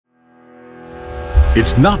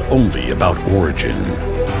It's not only about origin.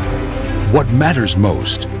 What matters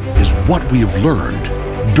most is what we have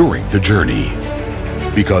learned during the journey,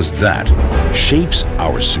 because that shapes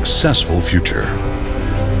our successful future.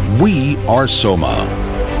 We are SOMA,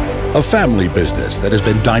 a family business that has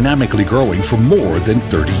been dynamically growing for more than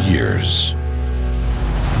 30 years.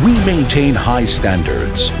 We maintain high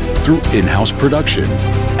standards through in-house production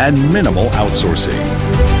and minimal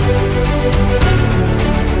outsourcing.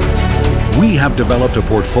 We have developed a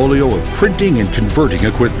portfolio of printing and converting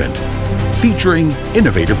equipment featuring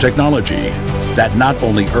innovative technology that not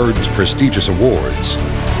only earns prestigious awards,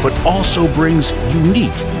 but also brings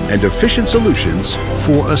unique and efficient solutions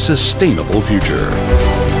for a sustainable future.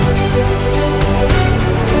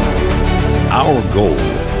 Our goal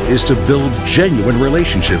is to build genuine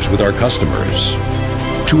relationships with our customers.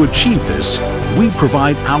 To achieve this, we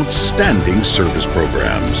provide outstanding service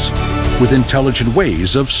programs with intelligent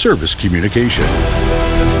ways of service communication.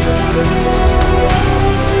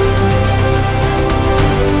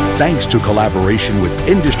 Thanks to collaboration with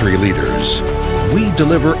industry leaders, we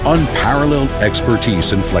deliver unparalleled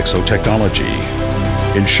expertise in flexo technology,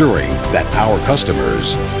 ensuring that our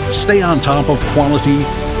customers stay on top of quality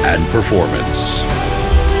and performance.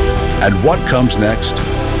 And what comes next?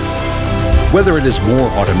 Whether it is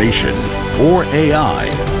more automation or AI,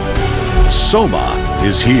 SOMA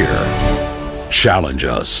is here. Challenge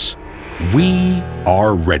us. We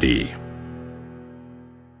are ready.